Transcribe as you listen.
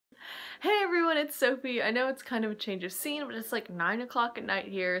Hey everyone, it's Sophie. I know it's kind of a change of scene, but it's like 9 o'clock at night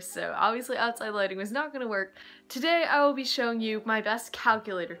here, so obviously outside lighting was not going to work. Today I will be showing you my best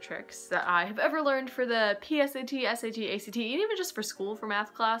calculator tricks that I have ever learned for the PSAT, SAT, ACT, and even just for school for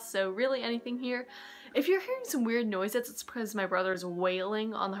math class, so really anything here. If you're hearing some weird noises, it's because my brother's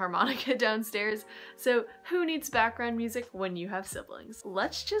wailing on the harmonica downstairs, so who needs background music when you have siblings?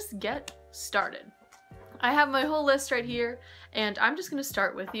 Let's just get started. I have my whole list right here, and I'm just going to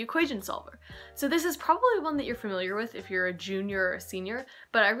start with the equation solver. So this is probably one that you're familiar with if you're a junior or a senior,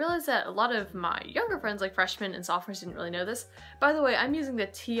 but I realized that a lot of my younger friends, like freshmen and sophomores, didn't really know this. By the way, I'm using the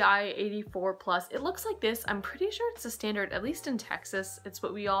TI-84 Plus. It looks like this. I'm pretty sure it's the standard, at least in Texas. It's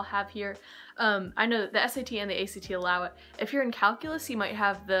what we all have here. I know that the SAT and the ACT allow it. If you're in calculus, you might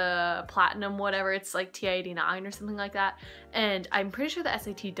have the platinum whatever, it's like TI-89 or something like that, and I'm pretty sure the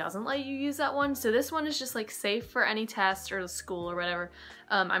SAT doesn't let you use that one, so this one is just like safe for any test or the school or whatever.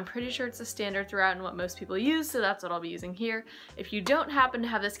 I'm pretty sure it's a standard throughout and what most people use, so that's what I'll be using here. If you don't happen to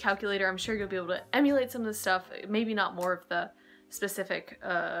have this calculator, I'm sure you'll be able to emulate some of this stuff, maybe not more of the specific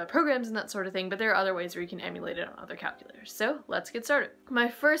programs and that sort of thing, but there are other ways where you can emulate it on other calculators. So let's get started. My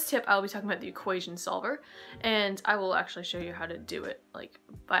first tip, I'll be talking about the equation solver, and I will actually show you how to do it, like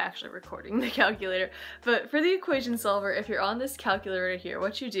by actually recording the calculator. But for the equation solver, if you're on this calculator right here,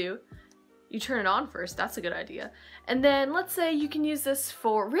 what you do, you turn it on first, that's a good idea. And then let's say you can use this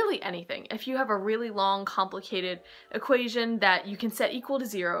for really anything. If you have a really long, complicated equation that you can set equal to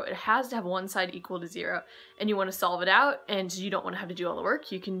 0, it has to have one side equal to 0, and you want to solve it out and you don't want to have to do all the work,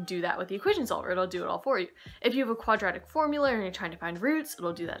 you can do that with the equation solver. It'll do it all for you. If you have a quadratic formula and you're trying to find roots,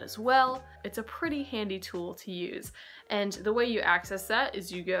 it'll do that as well. It's a pretty handy tool to use. And the way you access that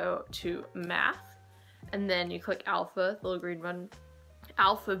is you go to Math, and then you click Alpha, the little green button,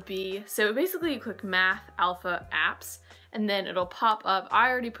 Alpha B. So basically you click Math, Alpha, Apps, and then it'll pop up. I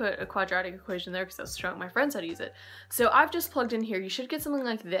already put a quadratic equation there because I was showing my friends how to use it. So I've just plugged in here. You should get something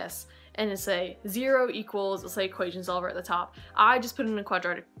like this, and it's say 0 equals, let's say equation solver at the top. I just put in a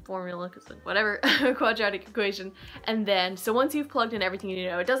quadratic formula because like whatever, a quadratic equation. And then, so once you've plugged in everything you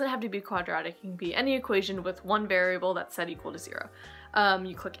know, it doesn't have to be quadratic. It can be any equation with one variable that's set equal to 0.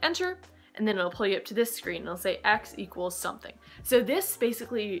 You click enter, and then it'll pull you up to this screen and it'll say x equals something. So this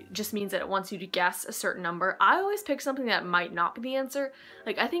basically just means that it wants you to guess a certain number. I always pick something that might not be the answer.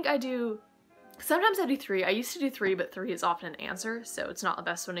 Like I think sometimes I do 3. I used to do 3, but 3 is often an answer, so it's not the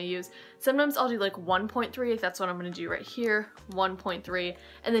best one to use. Sometimes I'll do like 1.3, if that's what I'm gonna do right here, 1.3,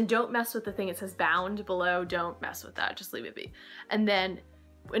 and then don't mess with the thing it says bound below, don't mess with that, just leave it be. And then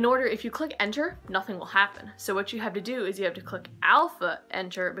if you click enter, nothing will happen. So what you have to do is you have to click alpha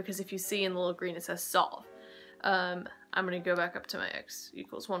enter, because if you see in the little green it says solve. I'm gonna go back up to my x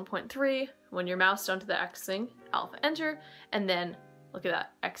equals 1.3. When you're moused onto the x thing, alpha enter, and then look at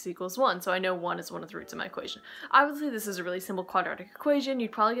that, x equals 1, so I know 1 is one of the roots of my equation. Obviously this is a really simple quadratic equation.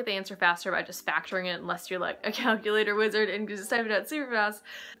 You'd probably get the answer faster by just factoring it, unless you're like a calculator wizard and just type it out super fast.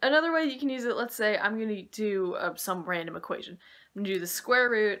 Another way you can use it, let's say I'm gonna do some random equation. I'm gonna do the square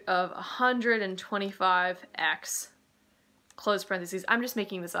root of 125x, close parentheses, I'm just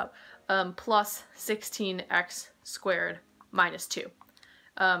making this up, plus 16x squared minus 2.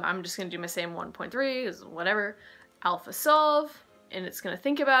 I'm just gonna do my same 1.3, whatever, alpha solve, and it's gonna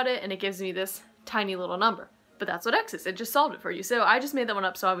think about it, and it gives me this tiny little number. But that's what x is, it just solved it for you. So I just made that one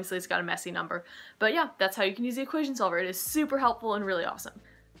up, so obviously it's got a messy number. But yeah, that's how you can use the equation solver. It is super helpful and really awesome.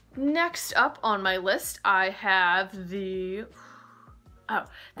 Next up on my list, I have the... Oh,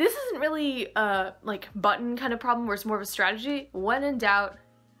 this isn't really a like button kind of problem where it's more of a strategy. When in doubt,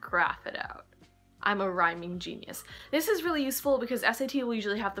 graph it out. I'm a rhyming genius. This is really useful because SAT will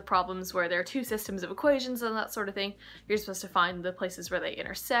usually have the problems where there are two systems of equations and that sort of thing. You're supposed to find the places where they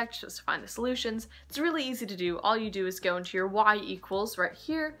intersect, supposed to find the solutions. It's really easy to do. All you do is go into your y equals right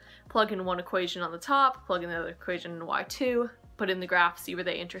here, plug in one equation on the top, plug in the other equation in y2, put in the graph, see where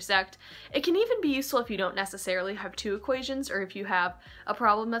they intersect. It can even be useful if you don't necessarily have two equations, or if you have a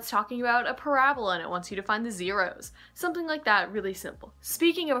problem that's talking about a parabola and it wants you to find the zeros. Something like that, really simple.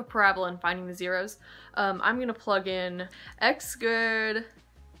 Speaking of a parabola and finding the zeros, I'm gonna plug in x squared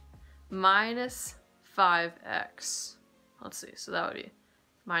minus 5x. Let's see, so that would be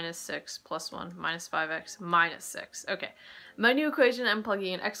minus 6 plus 1 minus 5x minus 6. Okay, my new equation, I'm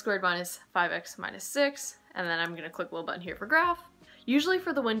plugging in x squared minus 5x minus 6, and then I'm going to click the little button here for graph. Usually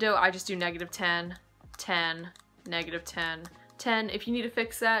for the window, I just do -10, 10, -10, 10. If you need to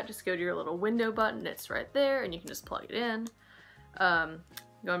fix that, just go to your little window button, it's right there, and you can just plug it in.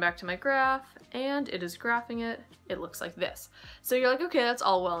 going back to my graph, and it is graphing it. It looks like this. So you're like, okay, that's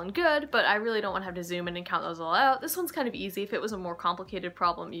all well and good, but I really don't want to have to zoom in and count those all out. This one's kind of easy. If it was a more complicated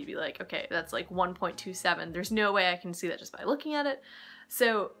problem, you'd be like, okay, that's like 1.27. There's no way I can see that just by looking at it.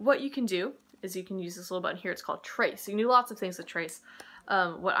 So what you can do is you can use this little button here. It's called trace. You can do lots of things with trace.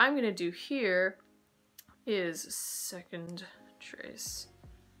 What I'm going to do here is second trace,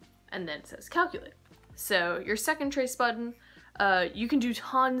 and then it says calculate. So your second trace button, you can do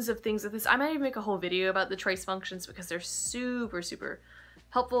tons of things with this. I might even make a whole video about the trace functions because they're super, super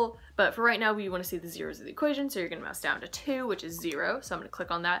helpful. But for right now, we want to see the zeros of the equation. So you're going to mouse down to 2, which is 0. So I'm going to click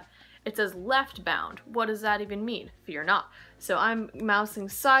on that. It says left bound. What does that even mean? Fear not. So I'm mousing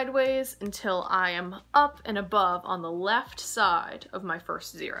sideways until I am up and above on the left side of my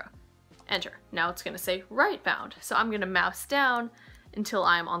first 0. Enter. Now it's going to say right bound. So I'm going to mouse down until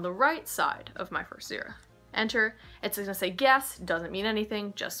I'm on the right side of my first 0. Enter. It's going to say guess, doesn't mean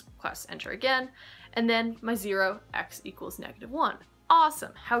anything, just press enter again. And then my 0, x equals -1.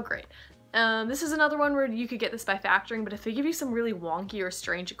 Awesome, how great. This is another one where you could get this by factoring, but if they give you some really wonky or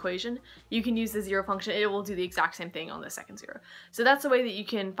strange equation, you can use the 0 function. It will do the exact same thing on the second 0. So that's the way that you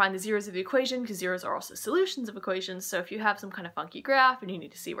can find the zeros of the equation, because zeros are also solutions of equations. So if you have some kind of funky graph and you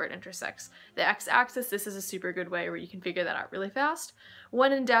need to see where it intersects the x-axis, this is a super good way where you can figure that out really fast.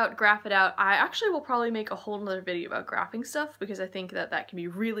 When in doubt, graph it out. I actually will probably make a whole nother video about graphing stuff, because I think that that can be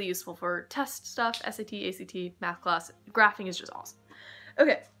really useful for test stuff, SAT, ACT, math class. Graphing is just awesome.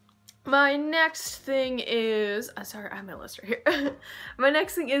 Okay. My next thing is, sorry, I have my list right here. My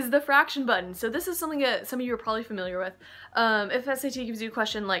next thing is the fraction button. So this is something that some of you are probably familiar with. If SAT gives you a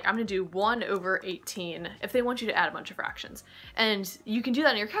question like, I'm gonna do 1/18, if they want you to add a bunch of fractions. And you can do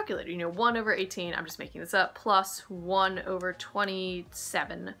that in your calculator, you know, 1/18, I'm just making this up, plus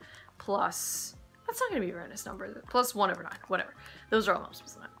 1/27, plus, that's not gonna be a very nice number, plus 1/9, whatever. Those are all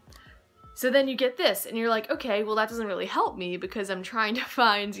multiples of 9. So then you get this, and you're like, okay, well that doesn't really help me because I'm trying to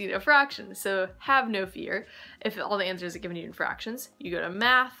find, you know, fractions. So have no fear if all the answers are given you in fractions. You go to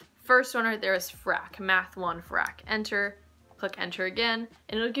math, first one right there is frac, math 1 frac, enter, click enter again,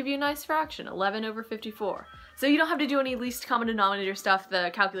 and it'll give you a nice fraction, 11/54. So you don't have to do any least common denominator stuff,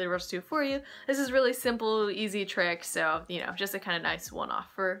 the calculator will do it for you. This is really simple, easy trick, so, you know, just a kind of nice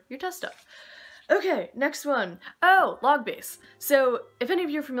one-off for your test stuff. Okay, next one. Oh, log base. So if any of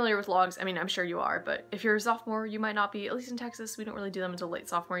you are familiar with logs, I mean, I'm sure you are, but if you're a sophomore, you might not be. At least in Texas, we don't really do them until late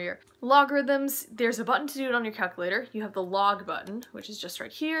sophomore year. Logarithms, there's a button to do it on your calculator. You have the log button, which is just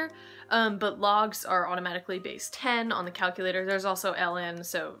right here, but logs are automatically base 10 on the calculator. There's also ln,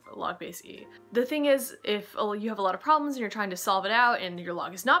 so log base e. The thing is, if you have a lot of problems and you're trying to solve it out and your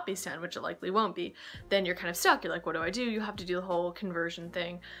log is not base 10, which it likely won't be, then you're kind of stuck. You're like, what do? You have to do the whole conversion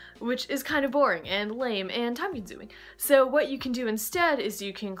thing, which is kind of boring and lame and time consuming. So what you can do instead is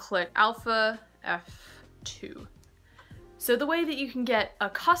you can click alpha F2. So the way that you can get a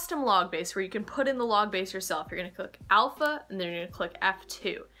custom log base where you can put in the log base yourself, you're going to click alpha and then you're going to click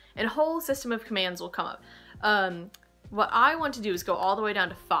F2 and a whole system of commands will come up. What I want to do is go all the way down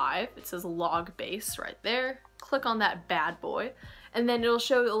to 5. It says log base right there. Click on that bad boy. And then it'll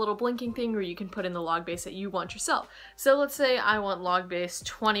show a little blinking thing where you can put in the log base that you want yourself. So let's say I want log base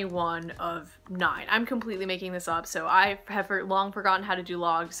 21/9. I'm completely making this up, so I have long forgotten how to do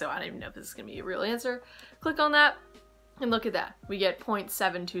logs, so I don't even know if this is going to be a real answer. Click on that, and look at that. We get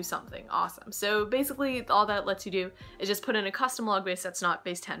 0.72 something. Awesome. So basically, all that lets you do is just put in a custom log base that's not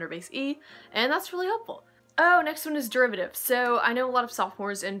base 10 or base E, and that's really helpful. Oh, next one is derivative. So I know a lot of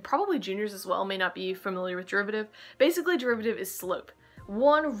sophomores and probably juniors as well may not be familiar with derivative. Basically, derivative is slope.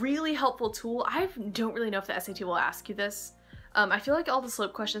 One really helpful tool, I don't really know if the SAT will ask you this. I feel like all the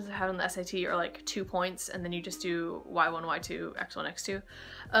slope questions I have on the SAT are like 2 points and then you just do y1, y2, x1, x2.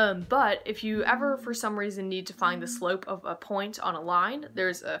 But if you ever for some reason need to find the slope of a point on a line,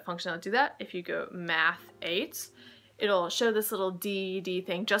 there's a function that'll do that. If you go math 8, it'll show this little D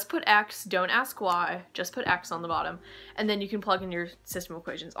thing. Just put X, don't ask Y, just put X on the bottom, and then you can plug in your system of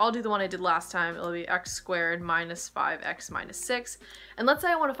equations. I'll do the one I did last time. It'll be x squared minus 5x minus 6. And let's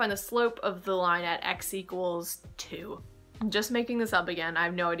say I want to find the slope of the line at x equals 2. I'm just making this up again. I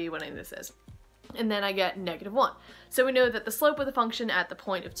have no idea what any of this is. And then I get -1. So we know that the slope of the function at the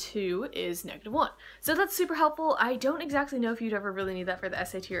point of 2 is -1. So that's super helpful. I don't exactly know if you'd ever really need that for the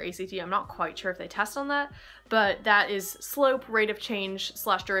SAT or ACT. I'm not quite sure if they test on that, but that is slope, rate of change,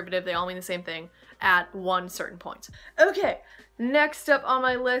 / derivative. They all mean the same thing at one certain point. Okay, next up on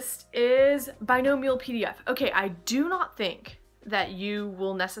my list is binomial PDF. Okay, I do not think that you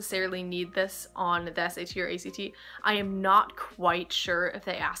will necessarily need this on the SAT or ACT. I am not quite sure if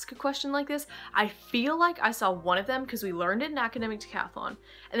they ask a question like this. I feel like I saw one of them because we learned it in academic decathlon,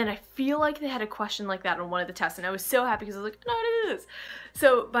 and then I feel like they had a question like that on one of the tests, and I was so happy because I was like, no, it is.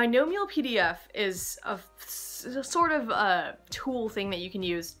 So binomial PDF is a sort of a tool thing that you can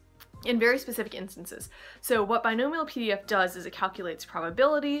use in very specific instances. So what binomial PDF does is it calculates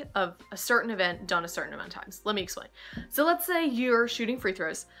probability of a certain event done a certain amount of times. Let me explain. So let's say you're shooting free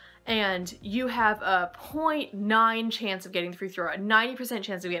throws and you have a 0.9 chance of getting the free throw, a 90%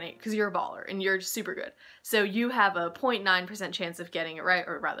 chance of getting it because you're a baller and you're super good. So you have a 0.9% chance of getting it right,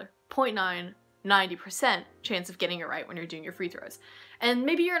 or rather 90% chance of getting it right when you're doing your free throws. And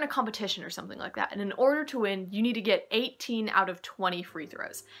maybe you're in a competition or something like that, and in order to win, you need to get 18 out of 20 free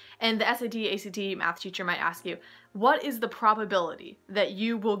throws. And the SAT, ACT math teacher might ask you, what is the probability that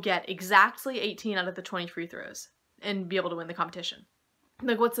you will get exactly 18 out of the 20 free throws and be able to win the competition?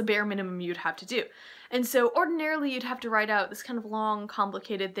 Like, what's the bare minimum you'd have to do? And so ordinarily you'd have to write out this kind of long,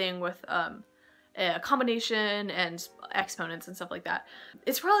 complicated thing with a combination and exponents and stuff like that.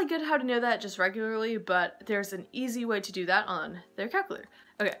 It's probably good how to know that just regularly, but there's an easy way to do that on their calculator.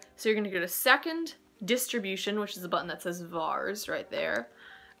 Okay, so you're gonna go to second distribution, which is the button that says VARS right there.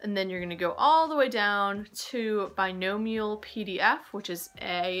 And then you're gonna go all the way down to binomial PDF, which is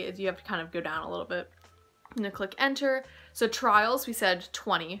A. You have to kind of go down a little bit. I'm gonna click enter. So trials, we said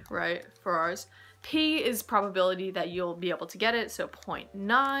 20, right, for ours. P is probability that you'll be able to get it, so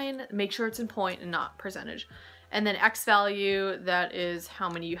 0.9. Make sure it's in point and not percentage. And then X value, that is how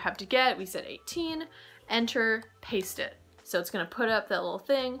many you have to get. We said 18. Enter, paste it. So it's gonna put up that little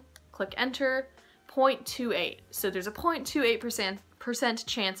thing, click enter, 0.28. So there's a 0.28%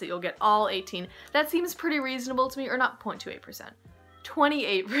 chance that you'll get all 18. That seems pretty reasonable to me, or not 0.28%.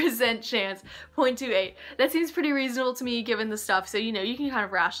 28% chance, 0.28. That seems pretty reasonable to me given the stuff, so you know, you can kind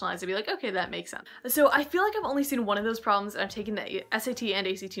of rationalize and be like, okay, that makes sense. So I feel like I've only seen one of those problems, and I've taken the SAT and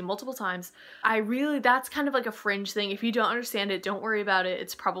ACT multiple times. That's kind of like a fringe thing. If you don't understand it, don't worry about it.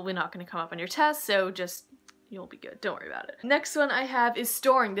 It's probably not going to come up on your test, so just, you'll be good. Don't worry about it. Next one I have is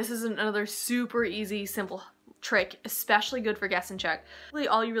storing. This is another super easy, simple trick, especially good for guess and check.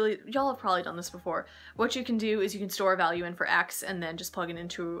 Y'all have probably done this before. What you can do is you can store a value in for X and then just plug it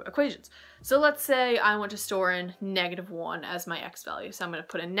into equations. So let's say I want to store in -1 as my X value. So I'm going to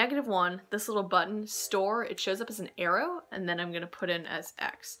put in -1, this little button, store, it shows up as an arrow, and then I'm going to put in as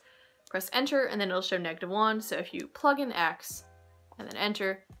X. Press enter, and then it'll show -1. So if you plug in X, and then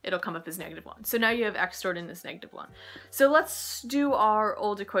enter, it'll come up as -1. So now you have X stored in as -1. So let's do our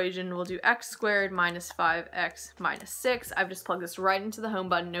old equation. We'll do X squared minus 5X minus 6. I've just plugged this right into the home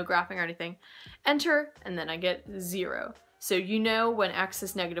button, no graphing or anything. Enter, and then I get 0. So you know when X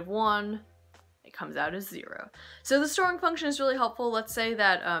is -1, it comes out as 0. So the storing function is really helpful. Let's say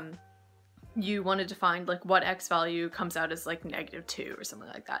that you wanted to find like what X value comes out as like -2 or something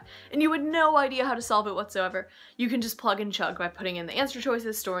like that, and you had no idea how to solve it whatsoever. You can just plug and chug by putting in the answer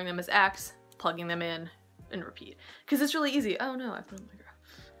choices, storing them as X, plugging them in, and repeat. Because it's really easy. Oh no, I put in my graph.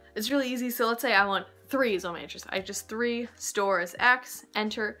 It's really easy. So let's say I want 3 is on my interest. I just 3, store as X,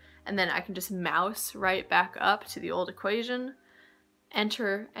 enter, and then I can just mouse right back up to the old equation,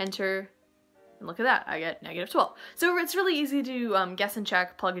 enter, enter, and look at that, I get -12. So it's really easy to guess and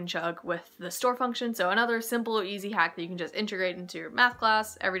check, plug and chug with the store function. So another simple, easy hack that you can just integrate into your math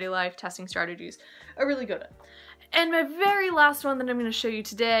class, everyday life, testing strategies are really good at. And my very last one that I'm going to show you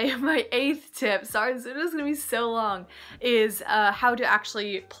today, my 8th tip, sorry, this is going to be so long, is how to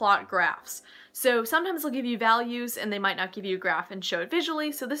actually plot graphs. So sometimes they'll give you values and they might not give you a graph and show it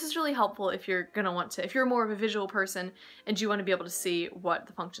visually. So this is really helpful if you're going to want to, if you're more of a visual person and you want to be able to see what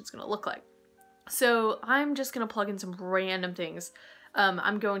the function's going to look like. So I'm just going to plug in some random things.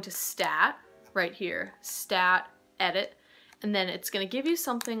 I'm going to stat right here, stat, edit, and then it's going to give you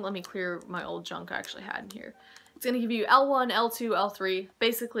something. Let me clear my old junk I actually had in here. It's going to give you L1, L2, L3.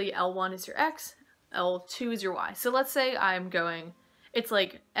 Basically, L1 is your X, L2 is your Y. So let's say I'm going, it's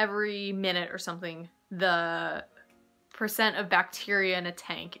like every minute or something, the percent of bacteria in a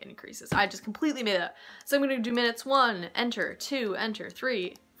tank increases. I just completely made it up. So I'm going to do minutes 1, enter, 2, enter,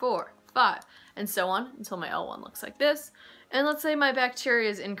 3, 4, 5, and so on until my L1 looks like this. And let's say my bacteria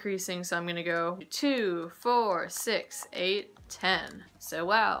is increasing, so I'm gonna go 2, 4, 6, 8, 10. So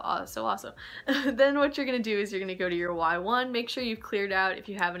wow, oh, so awesome. Then what you're gonna do is you're gonna go to your Y1, make sure you've cleared out if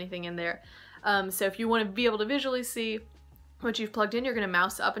you have anything in there. So if you want to be able to visually see what you've plugged in, you're gonna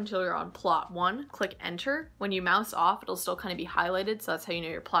mouse up until you're on plot 1, click enter. When you mouse off, it'll still kind of be highlighted, so that's how you know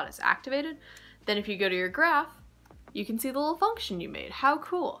your plot is activated. Then if you go to your graph, you can see the little function you made. How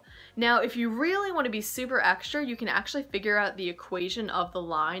cool. Now, if you really want to be super extra, you can actually figure out the equation of the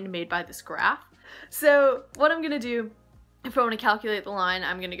line made by this graph. So what I'm gonna do, if I want to calculate the line,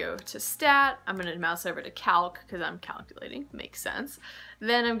 I'm going to go to stat, I'm going to mouse over to calc because I'm calculating, makes sense.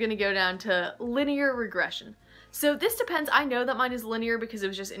 Then I'm going to go down to linear regression. So this depends, I know that mine is linear because it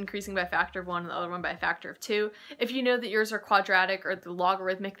was just increasing by a factor of 1 and the other one by a factor of 2. If you know that yours are quadratic or the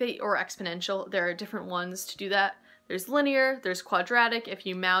logarithmic or exponential, there are different ones to do that. There's linear, there's quadratic, if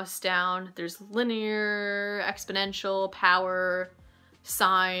you mouse down, there's linear, exponential, power,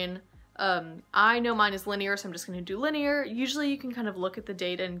 sine. I know mine is linear, so I'm just going to do linear. Usually you can kind of look at the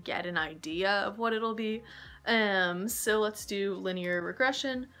data and get an idea of what it'll be. So let's do linear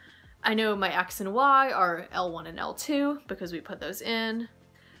regression. I know my x and y are L1 and L2 because we put those in.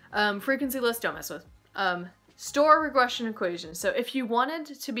 Frequency list, don't mess with. Store regression equation. So if you wanted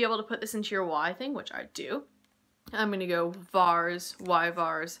to be able to put this into your y thing, which I do, I'm going to go vars, y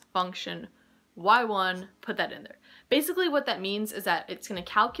vars, function, y1, put that in there. Basically what that means is that it's going to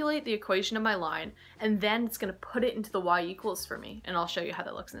calculate the equation of my line and then it's going to put it into the y equals for me, and I'll show you how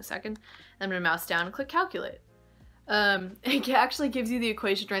that looks in a second. I'm going to mouse down and click calculate. It actually gives you the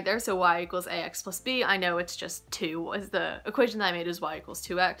equation right there, so y equals ax plus b. I know it's just 2, as the equation that I made is y equals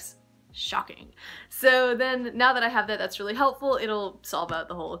 2x. Shocking. So then, now that I have that, that's really helpful. It'll solve out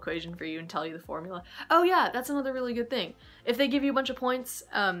the whole equation for you and tell you the formula. Oh yeah, that's another really good thing. If they give you a bunch of points,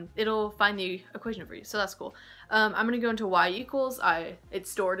 it'll find the equation for you, so that's cool. I'm gonna go into y equals, it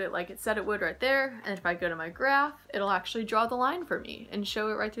stored it like it said it would right there, and if I go to my graph, it'll actually draw the line for me and show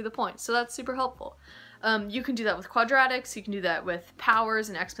it right through the points, so that's super helpful. You can do that with quadratics, you can do that with powers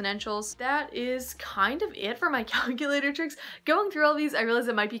and exponentials. That is kind of it for my calculator tricks. Going through all these, I realize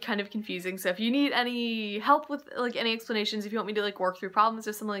it might be kind of confusing, so if you need any help with like any explanations, if you want me to like work through problems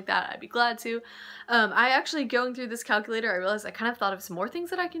or something like that, I'd be glad to. I actually, going through this calculator, I realized I kind of thought of some more things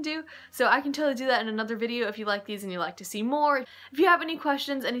that I can do, so I can totally do that in another video if you like these and you like to see more. If you have any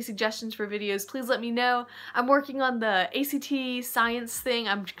questions, any suggestions for videos, please let me know. I'm working on the ACT science thing.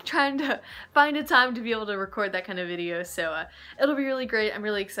 I'm trying to find a time to be able to record that kind of video, so it'll be really great. I'm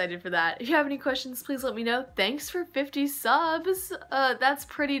really excited for that. If you have any questions, please let me know. Thanks for 50 subs. That's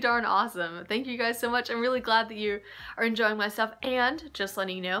pretty darn awesome. Thank you guys so much. I'm really glad that you are enjoying my stuff, and just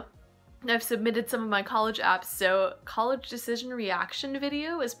letting you know, I've submitted some of my college apps, so college decision reaction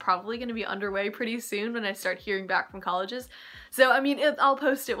video is probably going to be underway pretty soon when I start hearing back from colleges. So I mean, I'll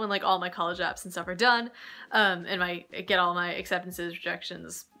post it when like all my college apps and stuff are done, and get all my acceptances,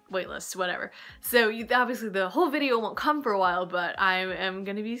 rejections, waitlists, whatever. So obviously the whole video won't come for a while, but I am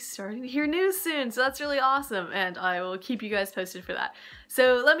going to be starting to hear news soon, so that's really awesome, and I will keep you guys posted for that.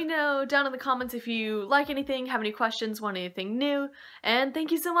 So let me know down in the comments if you like anything, have any questions, want anything new, and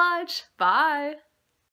thank you so much! Bye!